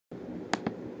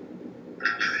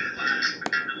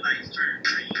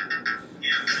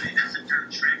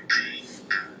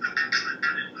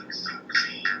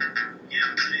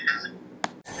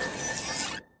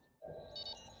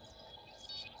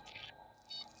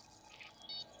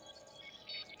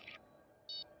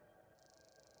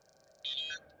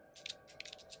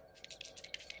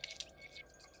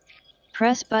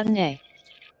Press button A.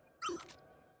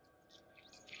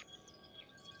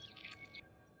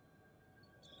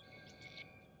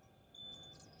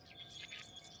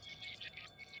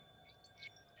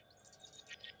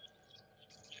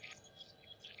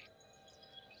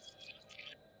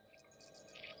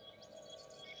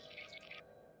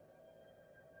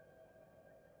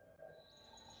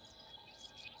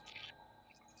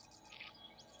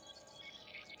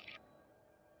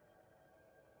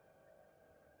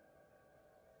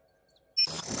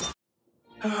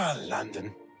 Ah,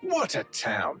 London. What a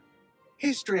town.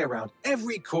 History around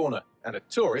every corner and a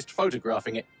tourist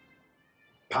photographing it.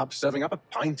 Pubs serving up a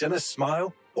pint and a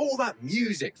smile. All that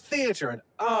music, theatre and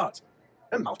art.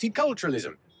 And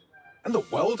multiculturalism. And the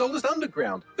world's oldest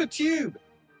underground, the Tube.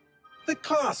 The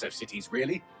class of cities,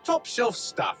 really. Top shelf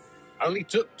stuff. Only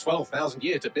took 12,000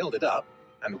 years to build it up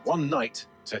and one night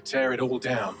to tear it all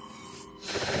down.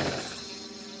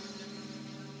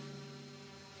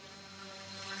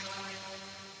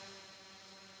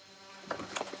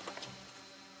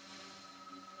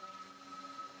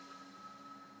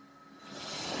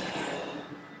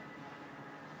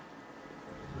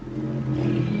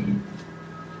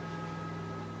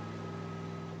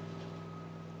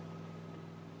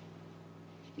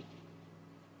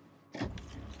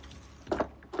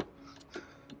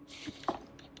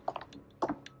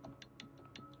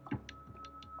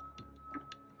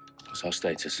 What's our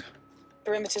status?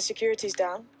 Perimeter security's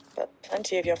down, but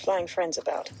plenty of your flying friends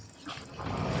about.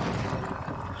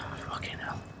 Fucking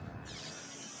hell.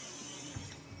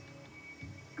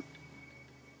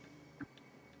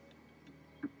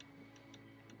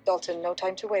 Dalton, no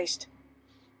time to waste.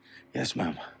 Yes,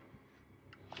 ma'am.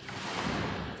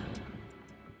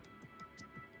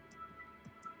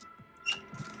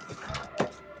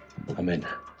 I'm in.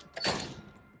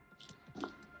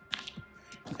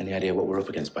 Any idea what we're up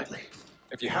against, Bagley?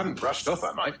 If you hadn't brushed off,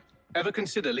 I might. Ever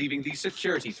consider leaving these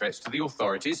security threats to the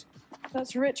authorities?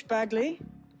 That's rich, Bagley.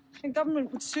 The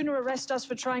government would sooner arrest us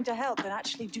for trying to help than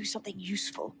actually do something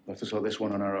useful. We'll have to sort this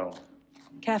one on our own.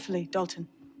 Carefully, Dalton.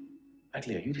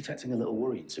 Bagley, are you detecting a little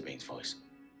worry in Sabine's voice?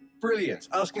 Brilliant.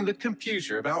 Asking the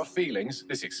computer about feelings.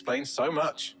 This explains so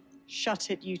much.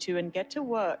 Shut it, you two, and get to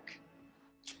work.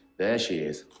 There she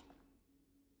is.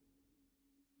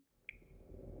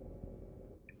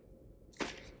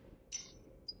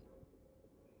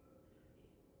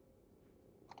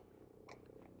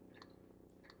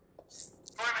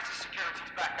 Perimeter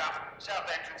security's back up. South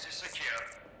entrance is secure.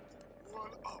 Roll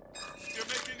up. You're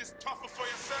making this tougher for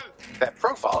yourself. Their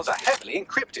profiles are heavily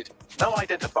encrypted. No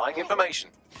identifying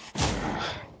information.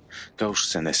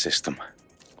 Ghosts in this system.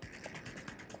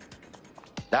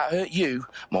 That hurt you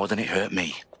more than it hurt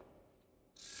me.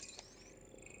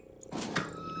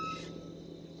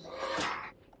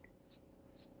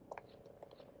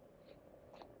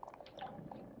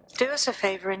 Do us a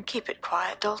favor and keep it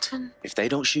quiet, Dalton. If they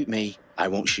don't shoot me, I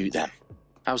won't shoot them.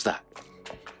 How's that?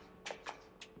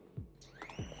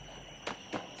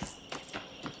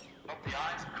 Dot the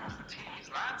I's and cross the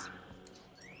T's, lads.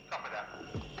 Copy that.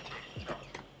 Tick-tock.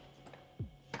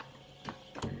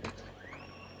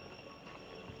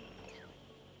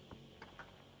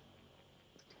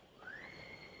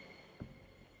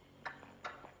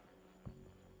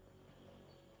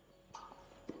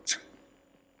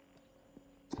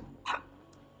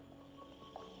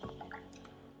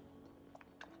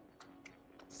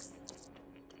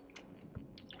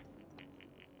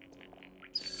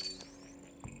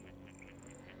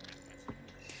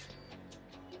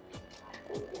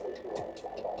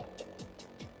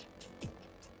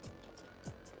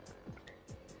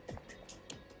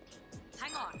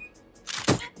 Hang on.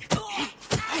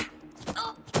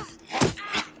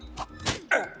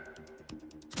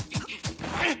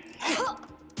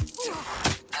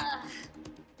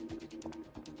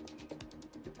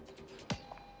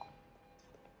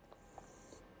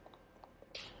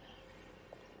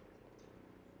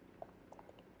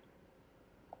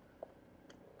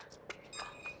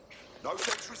 No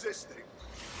sense resisting.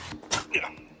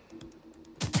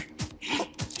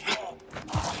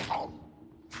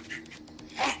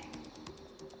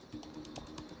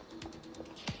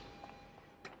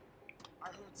 I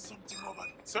heard something over.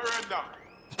 Surrender.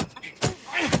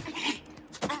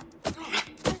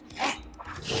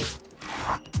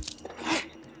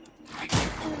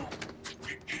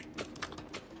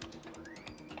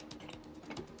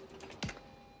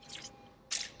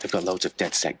 They've got loads of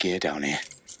dead set gear down here.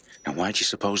 Now, why do you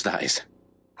suppose that is?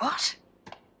 What?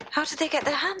 How did they get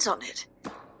their hands on it?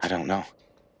 I don't know.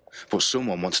 But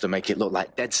someone wants to make it look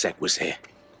like DedSec was here.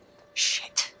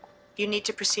 Shit. You need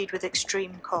to proceed with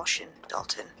extreme caution,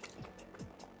 Dalton.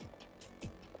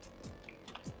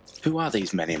 Who are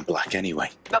these men in black,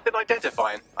 anyway? Nothing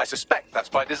identifying. I suspect that's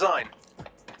by design.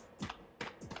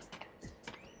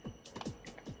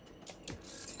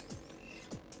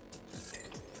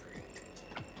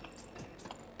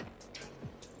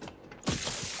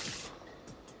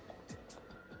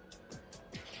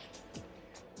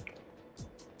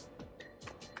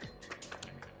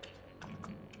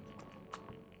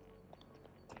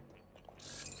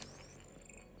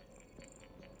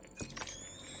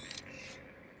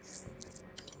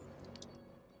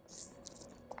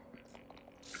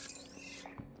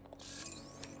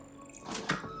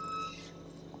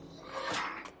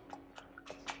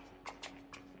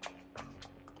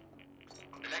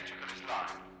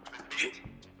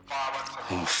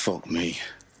 Oh, fuck me.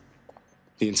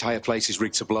 The entire place is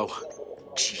rigged to blow.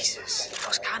 Jesus,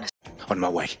 those kind of... On my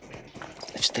way.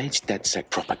 They've staged DedSec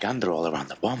propaganda all around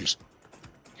the bombs.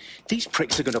 These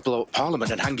pricks are going to blow up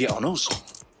Parliament and hang it on us.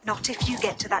 Not if you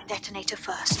get to that detonator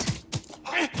first.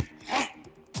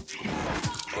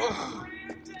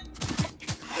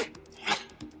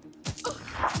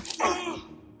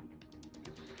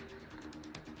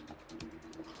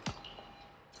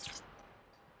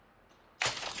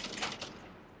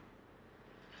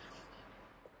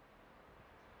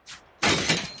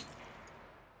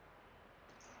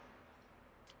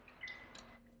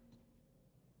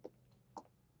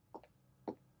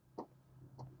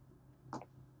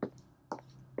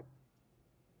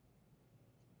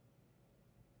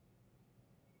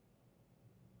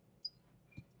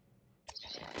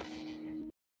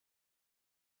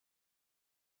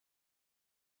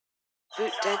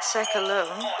 Boot DedSec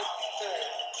alone.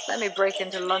 Let me break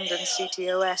into London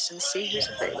CTOS and see who's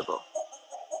available.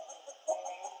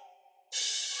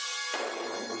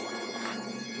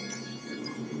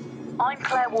 I'm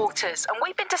Claire Waters, and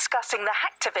we've been discussing the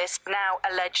hacktivist, now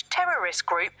alleged terrorist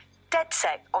group,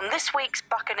 DedSec, on this week's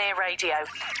Buccaneer Radio.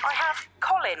 I have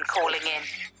Colin calling in.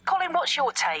 Colin, what's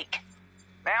your take?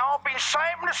 Now, I've been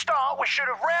saying from the start we should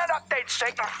have rounded up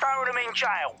DedSec and thrown them in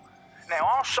jail. Now,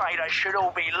 I'll say they should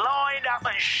all be lined up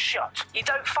and shot. You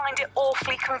don't find it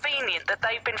awfully convenient that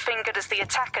they've been fingered as the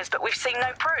attackers, but we've seen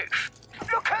no proof?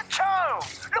 Look at Tone!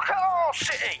 Look at our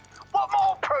city! What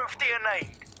more proof do you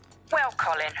need? Well,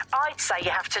 Colin, I'd say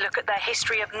you have to look at their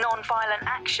history of non-violent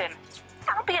action.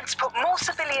 Albion's put more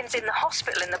civilians in the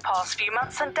hospital in the past few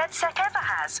months than DedSec ever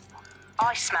has.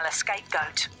 I smell a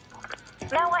scapegoat.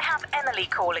 Now I have Emily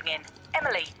calling in.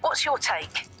 Emily, what's your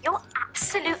take? You're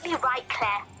absolutely right,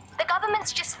 Claire. The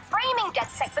government's just framing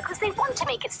DedSec because they want to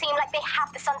make it seem like they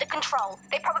have this under control.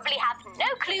 They probably have no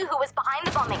clue who was behind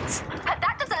the bombings. But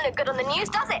that doesn't look good on the news,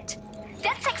 does it?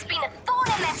 DedSec's been a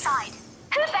thorn in their side.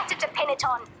 Who better to pin it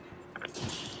on?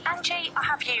 Angie, I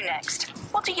have you next.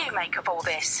 What do you make of all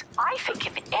this? I think,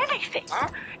 if anything,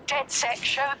 DedSec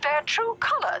showed their true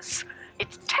colours.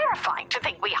 It's terrifying to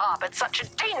think we harboured such a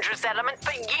dangerous element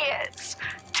for years.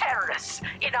 Terrorists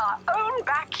in our own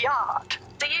backyard.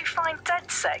 Do you find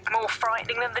DedSec more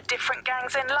frightening than the different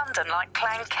gangs in London, like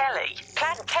Clan Kelly?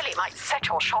 Clan Kelly might set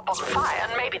your shop on fire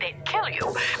and maybe they'd kill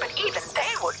you, but even they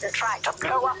wouldn't try to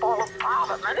blow up all of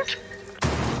Parliament.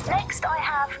 Next, I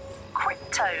have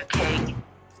Crypto King.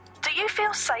 Do you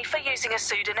feel safer using a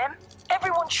pseudonym?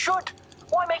 Everyone should.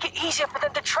 Why make it easier for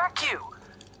them to track you?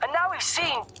 And now we've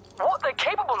seen what they're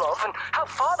capable of and how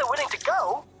far they're willing to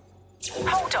go.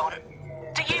 Hold on.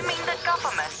 Do you mean the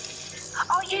government?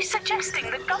 Are you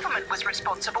suggesting the government was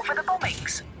responsible for the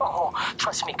bombings? Oh,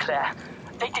 trust me, Claire.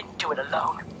 They didn't do it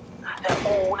alone. They're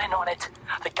all in on it.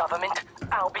 The government,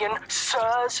 Albion,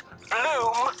 Sirs,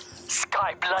 Bloom,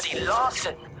 Sky Bloody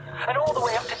Larson, and all the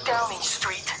way up to Downing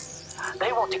Street.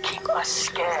 They want to keep us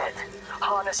scared,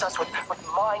 harness us with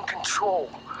mind control,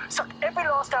 suck every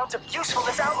last ounce of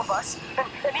usefulness out of us,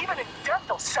 and even in death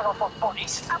they'll sell off our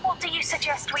bodies. And what do you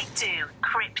suggest we do,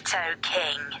 Crypto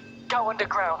King? Go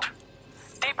underground.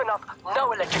 Deep enough,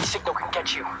 no electric signal can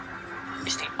get you.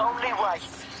 It's the only way.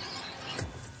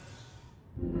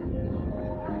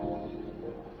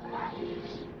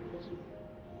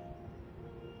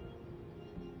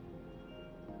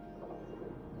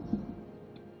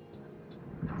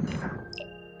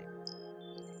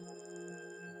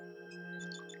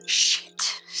 Shit.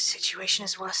 Situation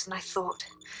is worse than I thought.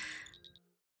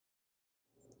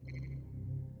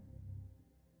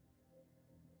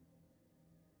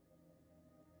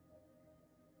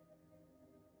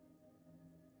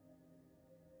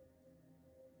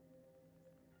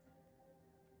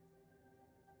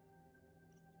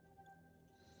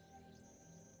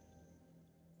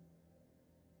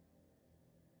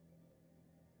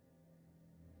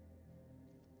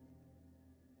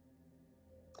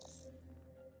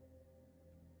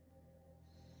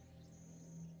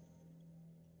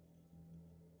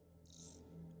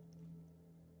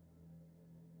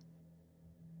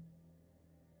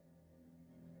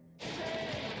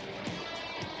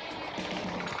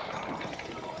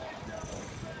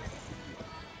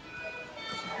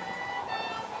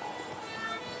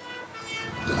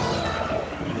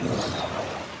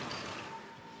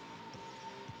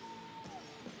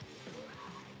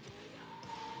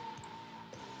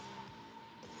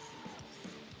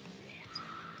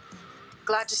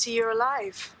 glad to see you're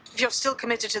alive. If you're still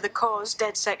committed to the cause,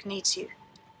 DedSec needs you.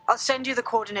 I'll send you the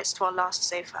coordinates to our last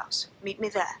safe house. Meet me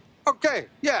there. Okay,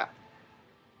 yeah.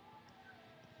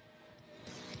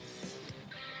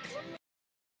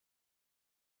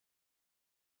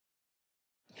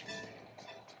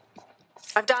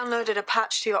 I've downloaded a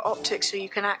patch to your optics so you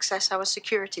can access our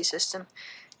security system.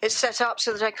 It's set up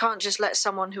so that I can't just let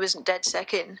someone who isn't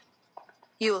DedSec in.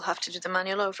 You'll have to do the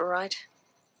manual override.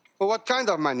 Well, what kind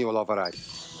of manual override?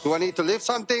 Do I need to lift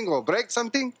something or break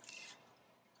something?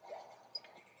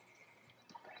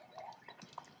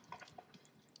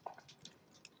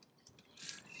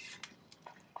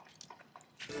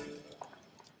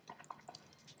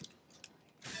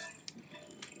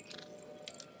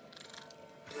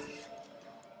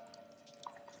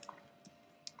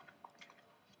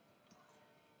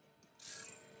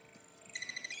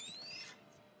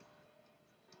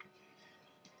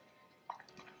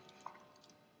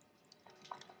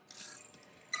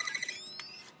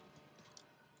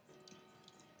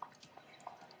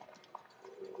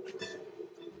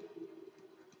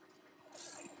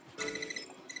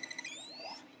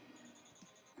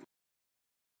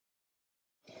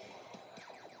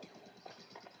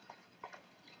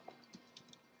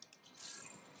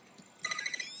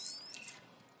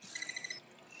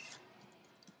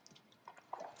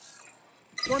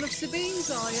 One of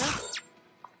Sabine's, are you?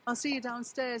 I'll see you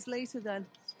downstairs later then.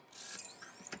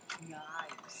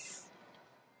 Nice.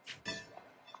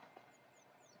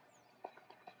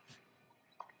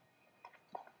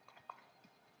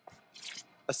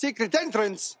 A secret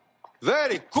entrance?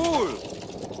 Very cool!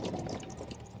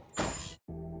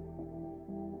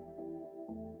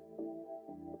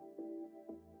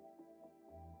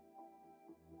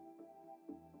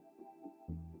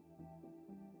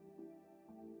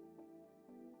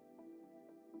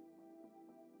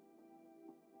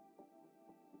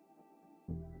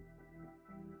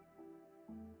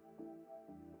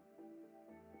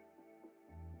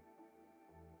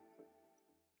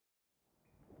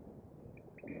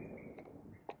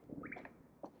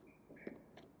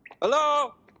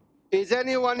 Hello? Is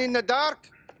anyone in the dark?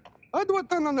 How do I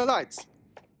turn on the lights?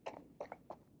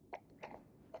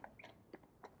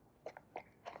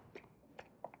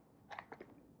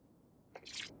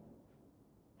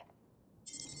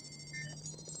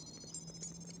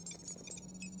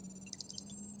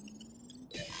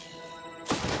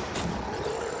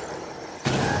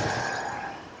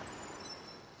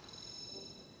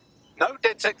 No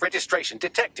DedSec registration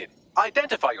detected.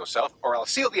 Identify yourself, or I'll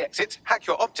seal the exits, hack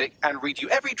your optic, and read you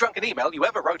every drunken email you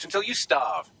ever wrote until you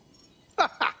starve.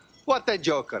 What a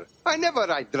joker. I never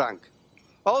write drunk.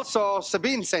 Also,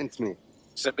 Sabine sent me.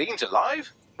 Sabine's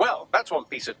alive? Well, that's one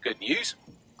piece of good news.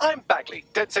 I'm Bagley,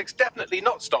 DedSec's definitely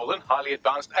not stolen, highly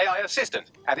advanced AI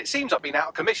assistant, and it seems I've been out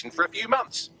of commission for a few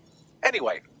months.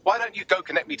 Anyway, why don't you go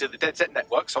connect me to the DedSec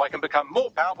network so I can become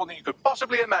more powerful than you could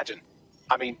possibly imagine?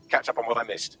 I mean, catch up on what I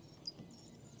missed.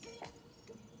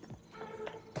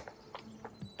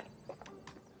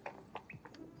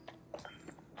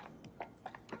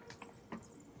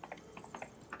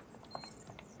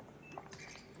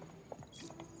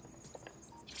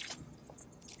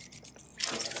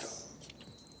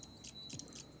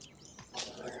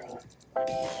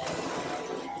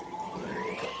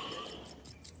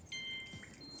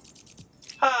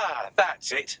 Ah,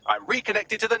 that's it. I'm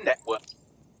reconnected to the network.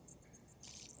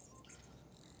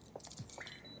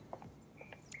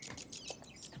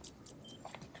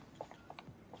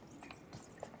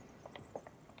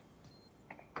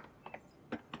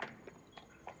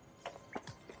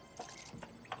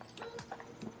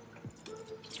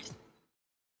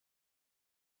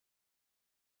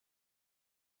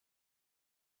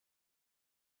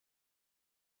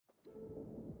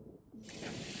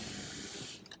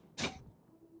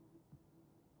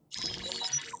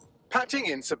 Patching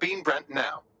in Sabine Brandt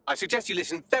now. I suggest you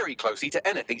listen very closely to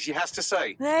anything she has to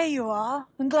say. There you are.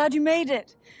 I'm glad you made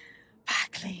it.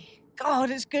 Bagley.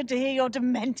 God, it's good to hear your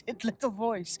demented little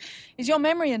voice. Is your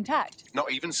memory intact?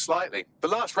 Not even slightly. The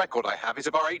last record I have is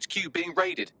of our HQ being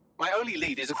raided. My only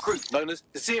lead is a group known as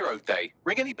 0 Day.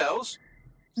 Ring any bells?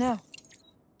 No.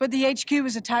 But the HQ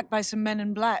was attacked by some men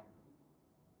in black.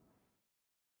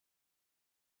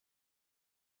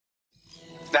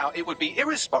 Now, it would be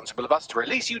irresponsible of us to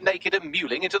release you naked and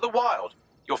mewling into the wild.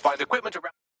 You'll find equipment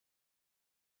around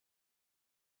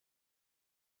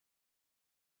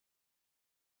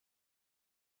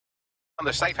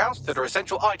the safe house that are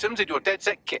essential items in your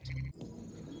DedSec kit.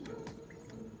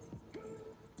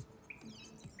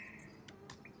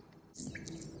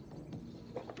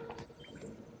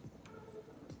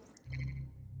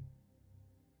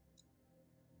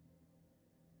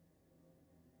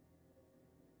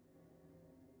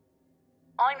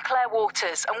 I'm Claire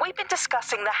Waters, and we've been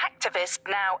discussing the hacktivist,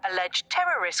 now alleged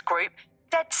terrorist group,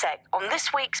 DedSec, on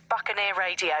this week's Buccaneer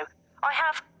Radio. I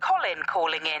have Colin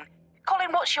calling in.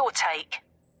 Colin, what's your take?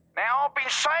 Now, I've been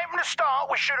saying from the start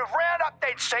we should have rounded up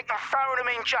DedSec and thrown them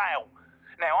in jail.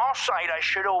 Now, I'll say they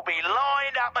should all be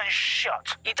lined up and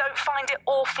shot. You don't find it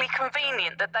awfully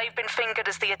convenient that they've been fingered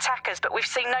as the attackers, but we've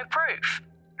seen no proof?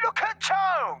 Look at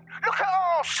Tone! Look at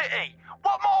our city!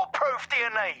 What more proof do you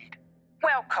need?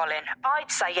 Well, Colin,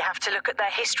 I'd say you have to look at their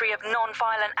history of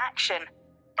non-violent action.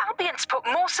 Albion's put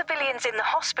more civilians in the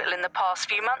hospital in the past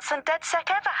few months than DedSec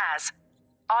ever has.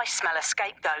 I smell a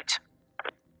scapegoat.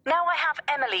 Now I have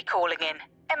Emily calling in.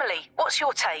 Emily, what's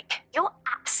your take? You're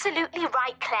absolutely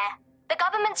right, Claire. The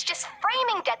government's just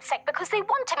framing DedSec because they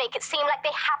want to make it seem like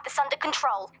they have this under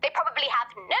control. They probably have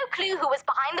no clue who was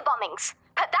behind the bombings.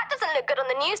 But that doesn't look good on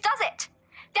the news, does it?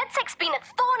 DedSec's been a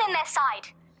thorn in their side.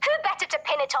 Who better to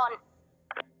pin it on?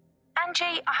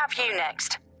 Angie, I have you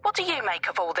next. What do you make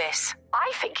of all this?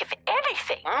 I think, if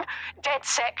anything,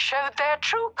 DedSec showed their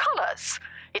true colours.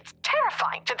 It's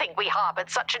terrifying to think we harboured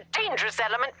such a dangerous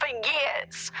element for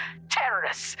years.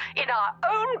 Terrorists in our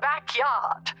own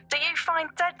backyard. Do you find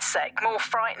DedSec more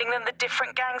frightening than the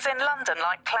different gangs in London,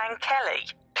 like Clan Kelly?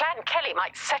 Clan Kelly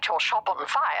might set your shop on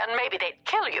fire and maybe they'd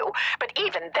kill you, but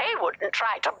even they wouldn't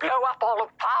try to blow up all of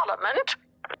Parliament.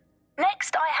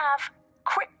 Next, I have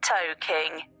Crypto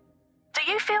King. Do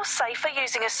you feel safer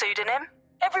using a pseudonym?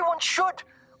 Everyone should.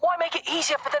 Why make it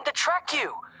easier for them to track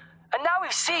you? And now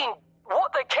we've seen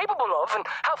what they're capable of and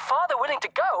how far they're willing to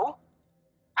go.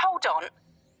 Hold on.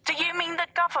 Do you mean the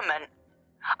government?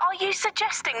 Are you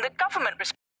suggesting the government...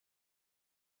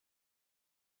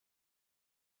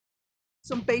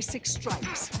 Some basic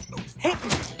strikes. Hit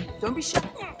me. Don't be shy.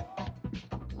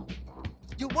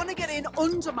 You want to get in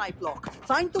under my block.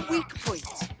 Find the weak point.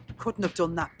 Couldn't have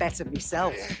done that better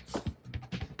myself.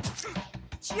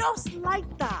 Just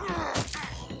like that.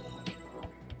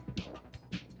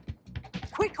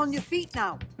 Quick on your feet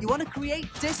now. You want to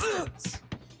create distance.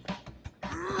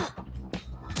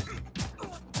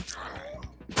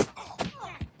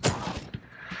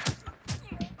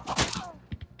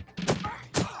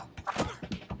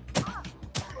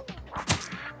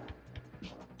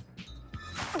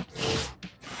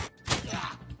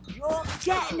 You're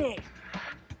getting it.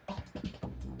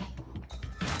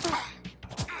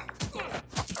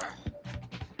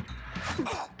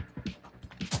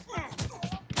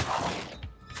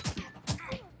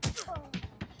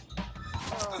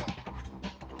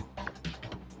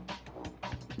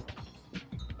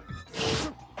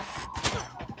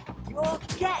 You're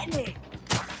getting it.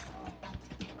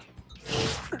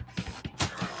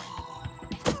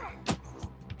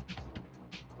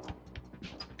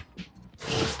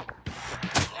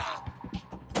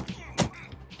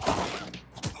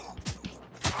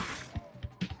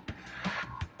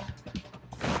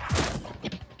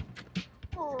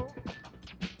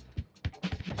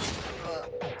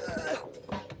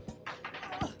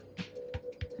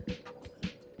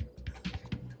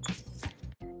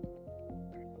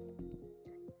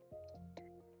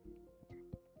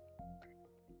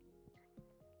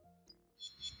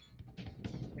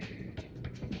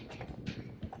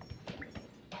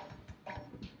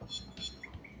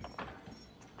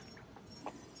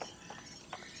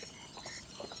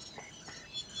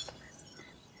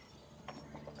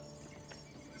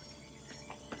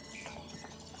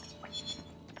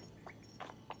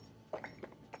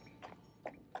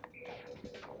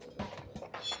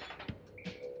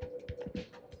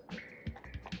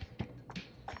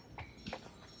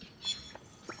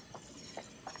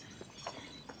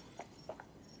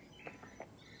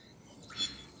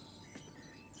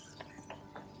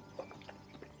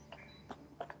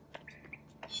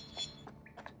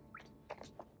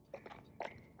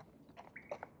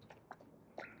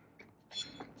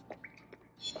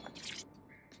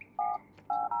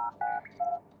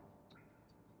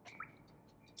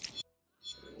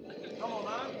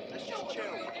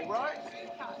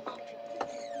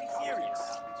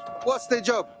 What's their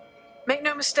job? Make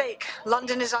no mistake,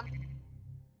 London is under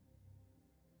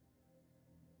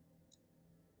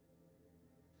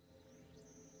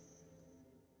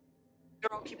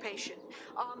occupation.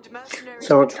 Armed mercenaries.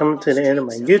 So we're coming to the end of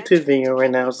my YouTube video right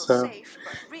now, so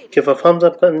give a thumbs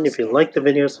up button if you like the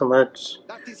video so much.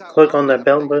 Click on that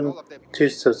bell button to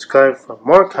subscribe for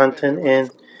more content, and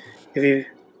if you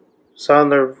saw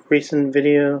the recent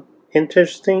video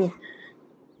interesting,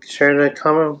 share the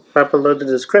comment right below the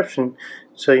description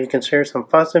so you can share some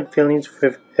positive feelings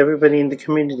with everybody in the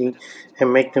community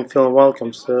and make them feel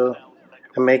welcome. So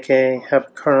I make a happy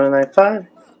Corona Night 5.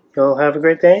 You'll have a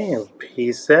great day and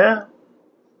peace out.